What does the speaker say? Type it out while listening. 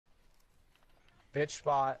Bitch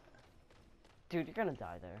spot. Dude, you're gonna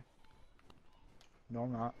die there. No,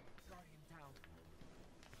 I'm not.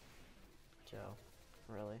 Joe.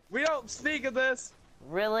 Really? We don't speak of this!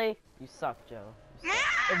 Really? You suck, Joe. You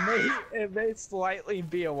suck. It may slightly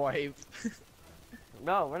be a wipe.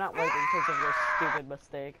 No, we're not waiting because of your stupid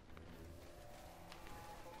mistake.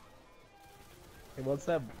 Hey, what's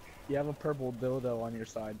that? You have a purple dildo on your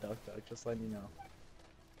side, Duck Duck, just letting you know.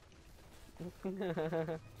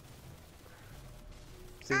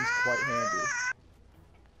 Seems quite handy.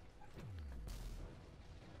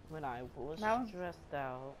 When I was No. stressed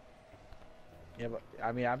out. Yeah, but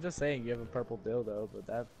I mean, I'm just saying you have a purple dildo, but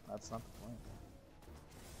that's not the point.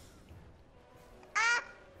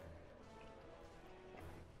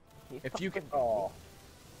 If you can, oh,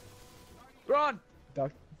 run,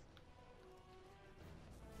 Duck.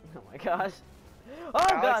 Oh my gosh. Oh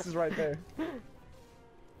Alex gosh. is right there.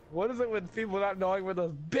 What is it with people not knowing where the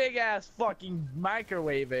big ass fucking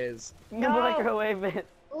microwave is? The microwave it.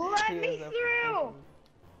 Let me through!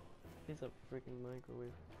 He's a freaking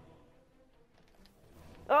microwave.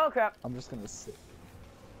 Oh crap. I'm just gonna sit.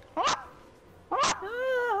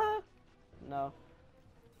 No.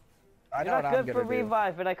 I know You're what not I'm good gonna for do.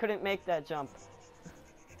 revive, but I couldn't make that jump.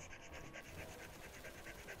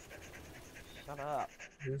 Shut up.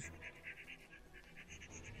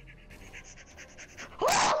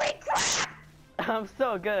 Holy crap! I'm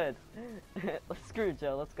so good. Screw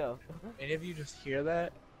Joe, let's go. Any of you just hear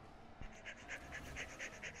that?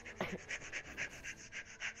 He's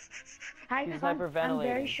I'm hyperventilating.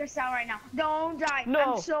 very stressed out right now. Don't die.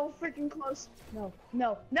 No. I'm so freaking close. No.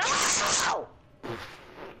 No. No!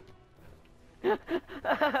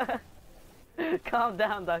 Calm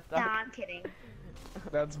down, Duck Duck. Nah, I'm kidding.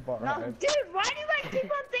 That's Barr. No, dude, why do you guys keep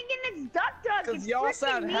on thinking it's Duck Duck? Because It's y'all freaking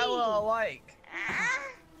sound me. hella alike.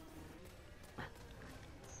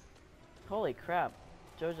 Holy crap.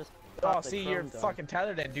 Joe just Oh, popped the see, chrome your gun. fucking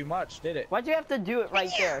tether didn't do much, did it? Why'd you have to do it right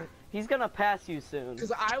there? He's gonna pass you soon.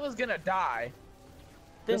 Because I was gonna die.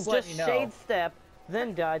 Then just just let me know. shade step,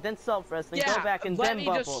 then die, then self-rest, then go back and let then me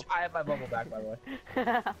bubble. I have my bubble back, by the way.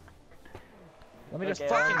 Let me just Okay,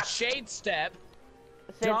 fucking well. shade step.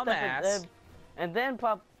 Shade step Dumbass. and then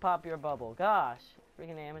pop your bubble. Gosh,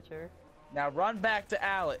 freaking amateur. Now run back to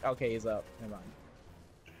Alex. Okay, he's up. Never mind.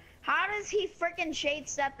 How does he freaking shade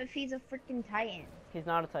step if he's a freaking Titan? He's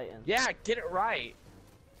not a Titan. Yeah, get it right.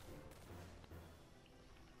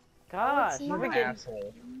 Gosh, it's not. freaking,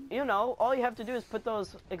 Asshole. you know, all you have to do is put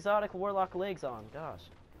those exotic warlock legs on. Gosh.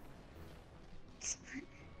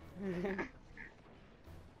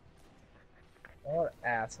 What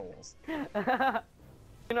assholes.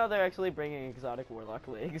 You know they're actually bringing exotic warlock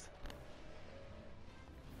legs.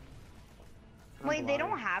 I'm Wait, they blind.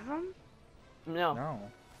 don't have them? No. No.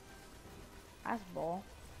 That's bull.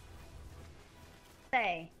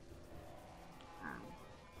 Hey.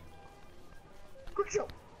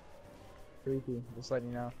 Creepy. Just letting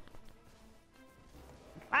you know.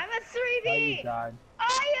 I'm a Oh, you 3v! died.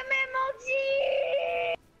 I am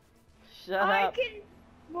MLG! Shut I up. can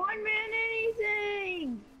one-man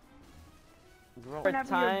anything! For Whenever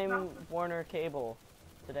Time you're- Warner Cable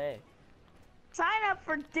today. Sign up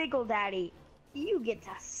for Diggle Daddy. You get to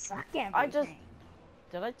suck everything.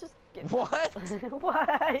 Did I just get What?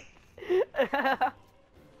 what?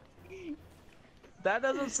 That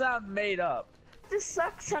doesn't sound made up. To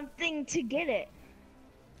suck something to get it.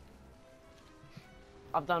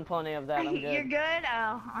 I've done plenty of that. I'm good. You're good?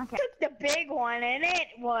 Oh, okay. Took the big one and it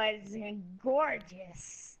was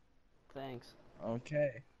gorgeous. Thanks.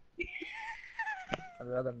 Okay. I'd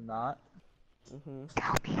rather not. Mhm.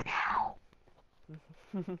 Tell me now.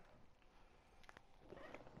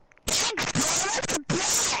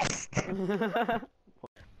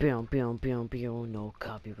 Boom, boom, boom, boom. No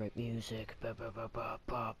copyright music. Ba, ba, ba, ba,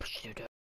 ba.